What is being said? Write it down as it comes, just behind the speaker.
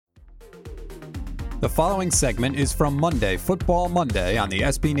The following segment is from Monday Football Monday on the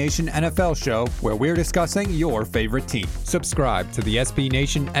SB Nation NFL Show, where we're discussing your favorite team. Subscribe to the SB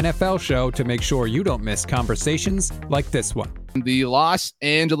Nation NFL Show to make sure you don't miss conversations like this one. The Los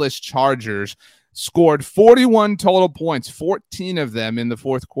Angeles Chargers scored 41 total points, 14 of them in the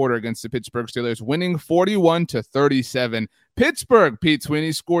fourth quarter against the Pittsburgh Steelers, winning 41-37. Pittsburgh, Pete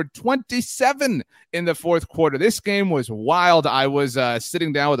Sweeney, scored 27 in the fourth quarter. This game was wild. I was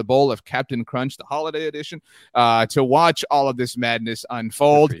sitting down with a bowl of Captain Crunch, the holiday edition, to watch all of this madness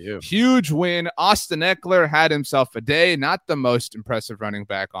unfold. Huge win. Austin Eckler had himself a day. Not the most impressive running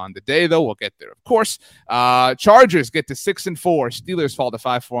back on the day, though. We'll get there, of course. Chargers get to 6-4. Steelers fall to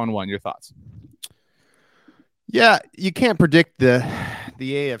 5-4-1. Your thoughts? Yeah, you can't predict the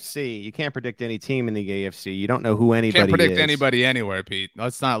AFC. You can't predict any team in the AFC. You don't know who anybody is. Can't predict anybody anywhere, Pete.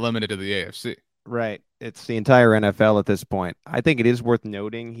 That's not limited to the AFC. Right. It's the entire NFL at this point. I think it is worth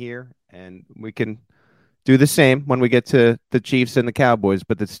noting here, and we can do the same when we get to the Chiefs and the Cowboys,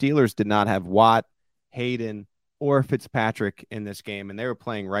 but the Steelers did not have Watt, Hayden, or Fitzpatrick in this game, and they were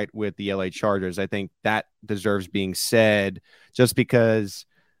playing right with the LA Chargers. I think that deserves being said just because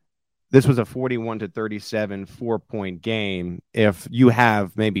this was a 41-37 4-point game. If you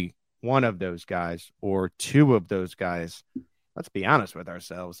have maybe one of those guys or two of those guys, let's be honest with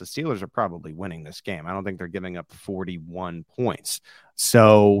ourselves, the Steelers are probably winning this game. I don't think they're giving up 41 points.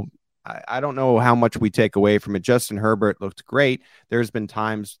 So I don't know how much we take away from it. Justin Herbert looked great. There's been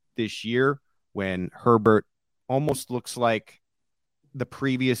times this year when Herbert almost looks like the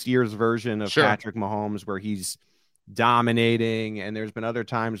previous year's version of Patrick Mahomes, where he's dominating, and there's been other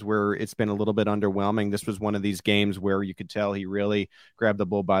times where it's been a little bit underwhelming. This was one of these games where you could tell he really grabbed the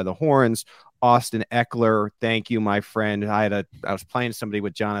bull by the horns. Austin Eckler, thank you, my friend. I was playing somebody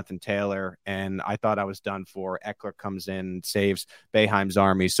with Jonathan Taylor, and I thought I was done for. Eckler comes in and saves Boeheim's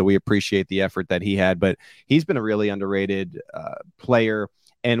army, so we appreciate the effort that he had. But he's been a really underrated player.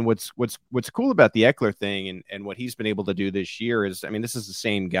 And what's cool about the Eckler thing and what he's been able to do this year is, I mean, this is the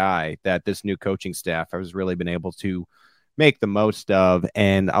same guy that this new coaching staff has really been able to make the most of.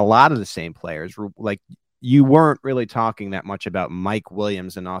 And a lot of the same players, like, you weren't really talking that much about Mike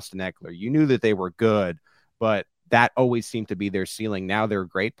Williams and Austin Eckler. You knew that they were good, but that always seemed to be their ceiling. Now they're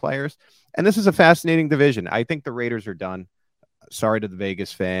great players. And this is a fascinating division. I think the Raiders are done. Sorry to the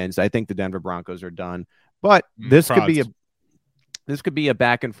Vegas fans. I think the Denver Broncos are done. But this could be a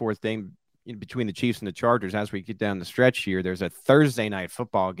back and forth thing between the Chiefs and the Chargers as we get down the stretch here. There's a Thursday night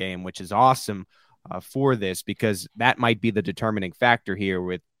football game, which is awesome for this, because that might be the determining factor here,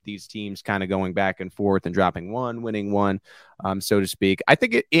 with these teams kind of going back and forth and dropping one, winning one, so to speak. I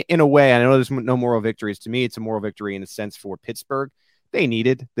think in a way, I know there's no moral victories. To me, it's a moral victory in a sense for Pittsburgh. They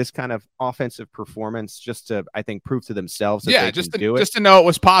needed this kind of offensive performance just to, I think, prove to themselves that they can do it. Just to know it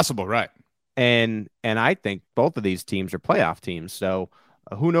was possible, right? And I think both of these teams are playoff teams. So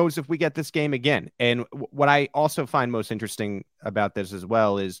who knows if we get this game again? And what I also find most interesting about this as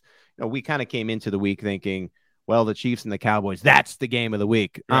well is, we kind of came into the week thinking, well, the Chiefs and the Cowboys, that's the game of the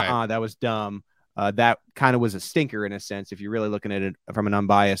week. Right. That was dumb. That kind of was a stinker in a sense, if you're really looking at it from an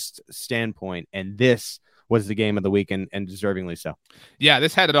unbiased standpoint. And this was the game of the week, and deservingly so. Yeah,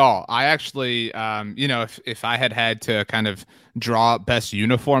 this had it all. I actually, if I had to kind of draw best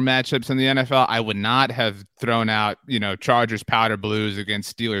uniform matchups in the NFL, I would not have thrown out, Chargers powder blues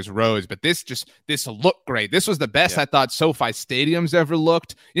against Steelers rose, but this looked great. This was the best I thought SoFi Stadium's ever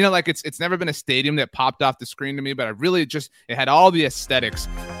looked. It's never been a stadium that popped off the screen to me, but it had all the aesthetics.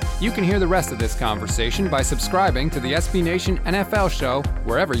 You can hear the rest of this conversation by subscribing to the SB Nation NFL Show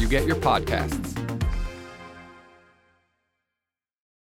wherever you get your podcasts.